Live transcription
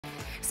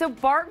So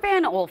Bart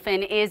van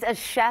Olphen is a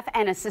chef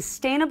and a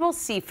sustainable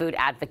seafood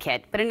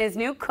advocate. But in his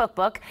new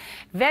cookbook,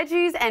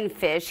 Veggies and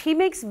Fish, he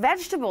makes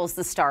vegetables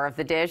the star of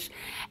the dish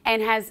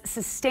and has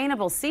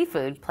sustainable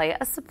seafood play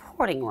a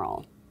supporting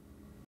role.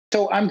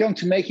 So I'm going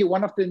to make you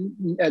one of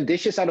the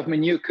dishes out of my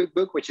new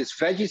cookbook, which is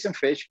Veggies and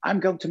Fish. I'm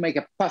going to make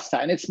a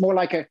pasta, and it's more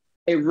like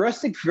a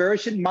rustic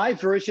version, my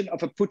version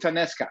of a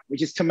puttanesca,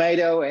 which is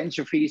tomato,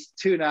 anchovies,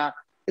 tuna.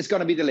 It's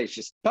going to be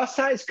delicious.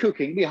 Pasta is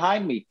cooking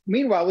behind me.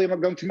 Meanwhile, we are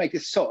going to make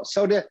this sauce.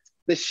 So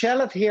the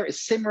shallot here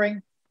is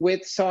simmering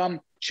with some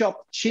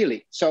chopped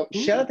chile. So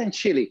shallot and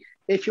chile.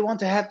 If you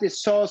want to have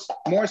this sauce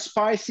more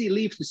spicy,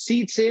 leave the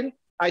seeds in.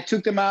 I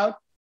took them out.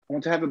 I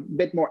want to have a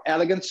bit more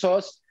elegant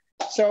sauce.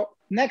 So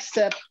next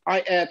step,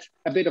 I add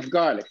a bit of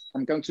garlic.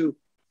 I'm going to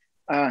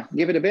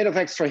give it a bit of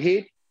extra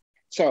heat.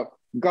 So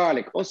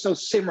garlic, also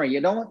simmering.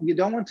 You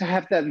don't want to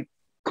have that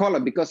color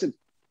because it,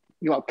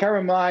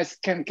 caramelized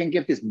can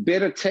give this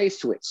bitter taste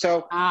to it.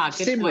 So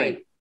simmering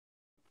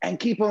and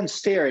keep on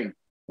stirring,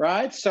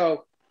 right?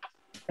 So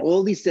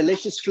all these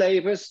delicious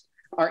flavors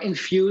are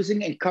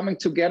infusing and coming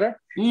together.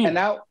 And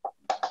now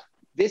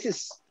this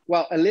is,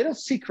 well, a little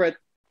secret.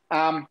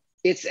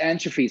 It's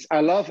anchovies.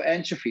 I love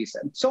anchovies.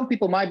 And some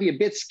people might be a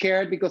bit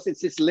scared because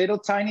it's this little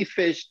tiny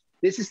fish.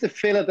 This is the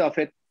fillet of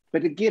it,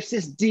 but it gives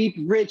this deep,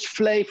 rich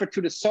flavor to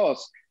the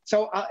sauce.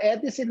 So I'll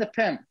add this in the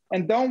pan.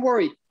 And don't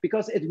worry,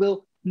 because it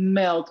will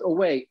melt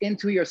away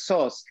into your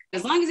sauce.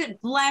 As long as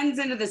it blends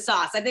into the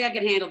sauce, I think I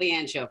can handle the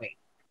anchovy.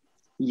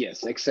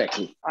 Yes,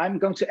 exactly. I'm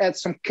going to add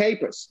some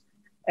capers.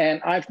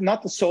 And I've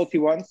not the salty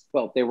ones.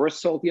 Well, they were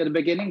salty at the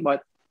beginning,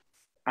 but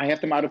I have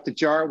them out of the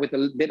jar with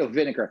a bit of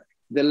vinegar.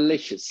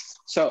 Delicious.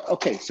 So,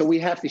 okay, so we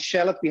have the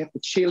shallot, we have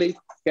the chili,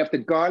 we have the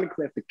garlic,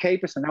 we have the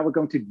capers, and now we're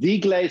going to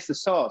deglaze the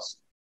sauce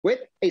with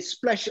a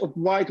splash of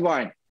white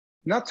wine.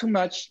 Not too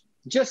much,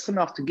 just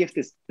enough to give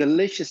this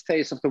delicious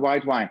taste of the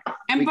white wine.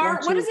 And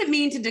Bart, what does it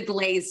mean to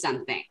deglaze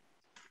something?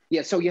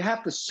 Yeah, so you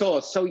have the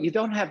sauce, so you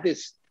don't have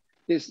this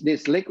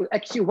liquid.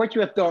 Actually, what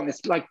you have done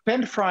is like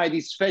pan fry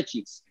these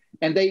veggies,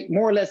 and they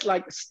more or less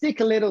like stick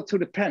a little to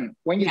the pan.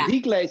 When you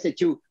deglaze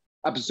it, you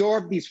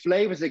absorb these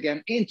flavors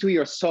again into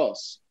your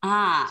sauce.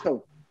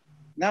 So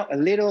now a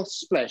little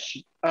splash,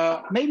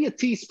 maybe a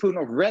teaspoon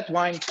of red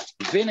wine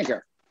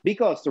vinegar,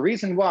 because the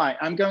reason why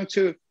I'm going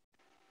to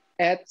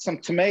add some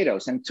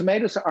tomatoes, and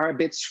tomatoes are a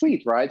bit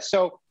sweet, right?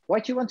 So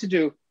what you want to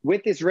do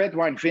with this red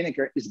wine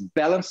vinegar is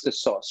balance the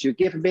sauce. You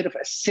give a bit of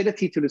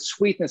acidity to the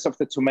sweetness of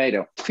the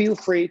tomato. Feel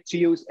free to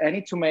use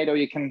any tomato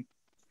you can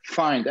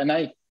find. And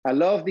I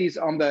love these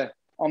on the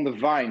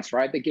vines,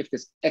 right? They give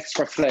this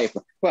extra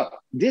flavor. Well,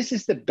 this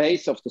is the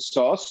base of the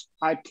sauce.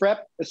 I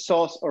prepped the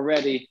sauce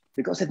already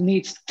because it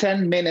needs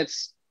 10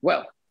 minutes,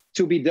 well,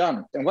 to be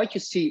done. And what you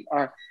see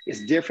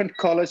is different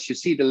colors. You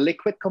see the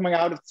liquid coming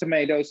out of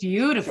tomatoes.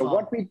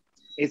 Beautiful. So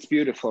it's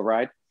beautiful,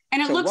 right?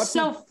 And it looks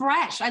so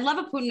fresh. I love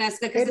a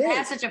puttanesca because it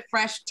has such a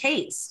fresh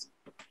taste.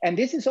 And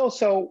this is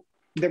also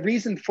the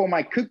reason for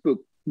my cookbook,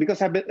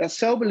 because I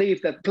so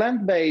believe that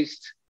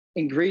plant-based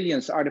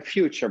ingredients are the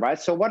future,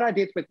 right? So what I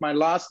did with my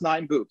last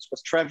 9 books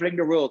was traveling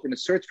the world in a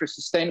search for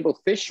sustainable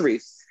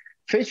fisheries.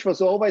 Fish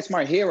was always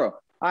my hero.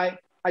 I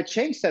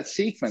changed that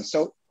sequence.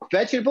 So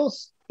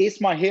vegetables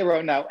is my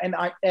hero now, and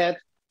I add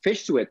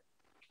fish to it.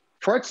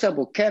 For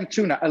example, canned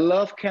tuna. I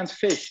love canned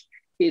fish.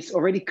 It's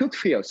already cooked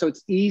for you, so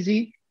it's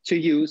easy to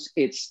use.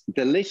 It's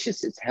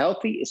delicious, it's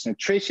healthy, it's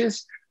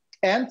nutritious,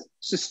 and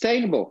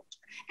sustainable.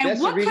 And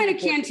what kind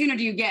of canned tuna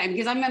do you get?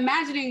 Because I'm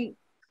imagining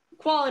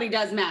quality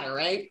does matter,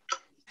 right?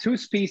 2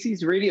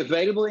 species really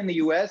available in the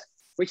US,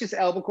 which is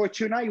albacore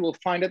tuna. You will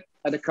find it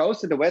at the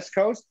coast, at the West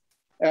Coast,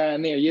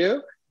 near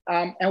you.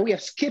 And we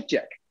have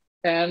skipjack.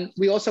 And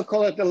we also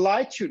call it the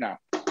light tuna.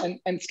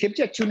 And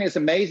skipjack tuna is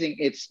amazing.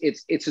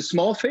 It's a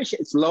small fish.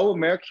 It's low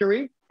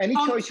mercury. Any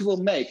choice you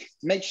will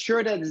make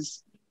sure that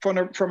it's from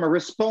a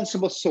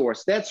responsible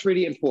source. That's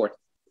really important.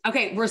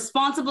 Okay,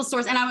 responsible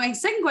source. And my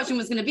second question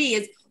was going to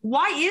be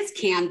why is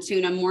canned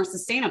tuna more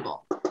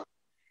sustainable?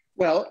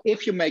 Well,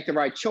 if you make the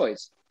right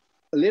choice.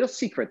 A little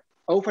secret,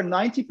 over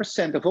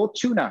 90% of all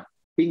tuna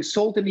being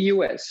sold in the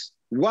US,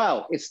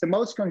 while it's the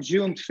most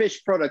consumed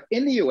fish product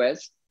in the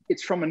US,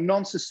 it's from a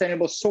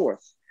non-sustainable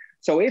source.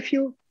 So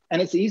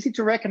and it's easy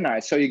to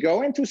recognize. So you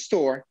go into a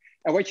store,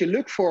 and what you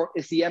look for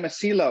is the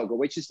MSC logo,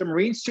 which is the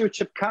Marine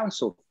Stewardship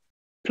Council.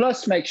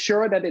 Plus, make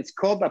sure that it's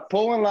caught by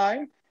pole and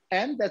line,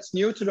 and that's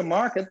new to the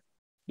market,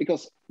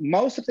 because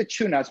most of the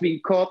tuna is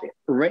being caught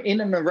in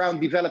and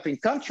around developing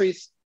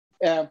countries,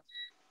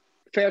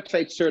 fair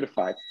trade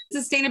certified.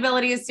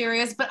 Sustainability is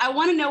serious, but I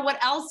want to know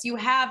what else you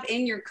have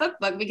in your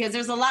cookbook, because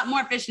there's a lot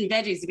more fish and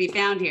veggies to be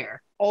found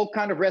here. All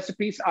kind of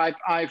recipes.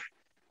 I've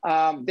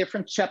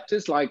different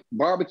chapters like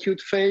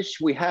barbecued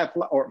fish. We have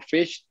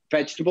fish,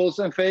 vegetables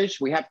and fish.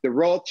 We have the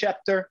raw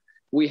chapter.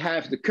 We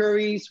have the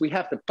curries. We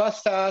have the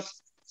pastas.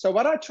 So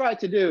what I try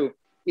to do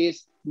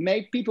is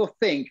make people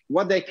think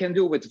what they can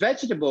do with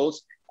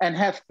vegetables and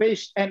have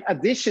fish in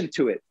addition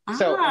to it.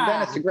 So and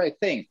then it's a great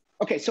thing.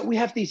 Okay, so we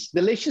have these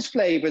delicious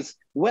flavors,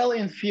 well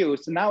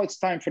infused. And now it's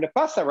time for the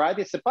pasta, right?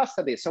 It's the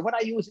pasta dish. So what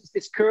I use is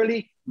this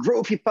curly,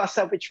 gravy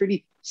pasta, which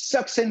really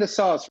sucks in the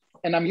sauce.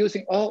 And I'm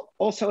using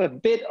also a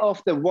bit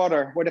of the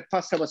water where the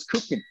pasta was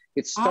cooking.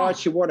 It's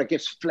starchy water,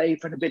 gives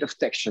flavor and a bit of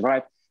texture,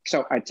 right?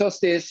 So I toss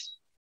this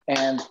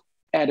and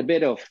add a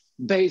bit of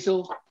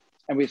basil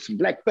and with some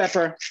black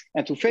pepper.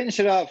 And to finish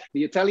it off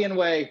the Italian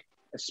way,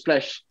 a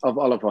splash of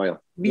olive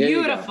oil.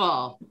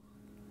 Beautiful.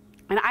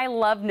 And I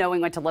love knowing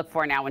what to look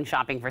for now when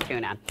shopping for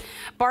tuna.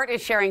 Bart is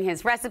sharing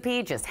his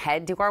recipe. Just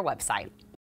head to our website.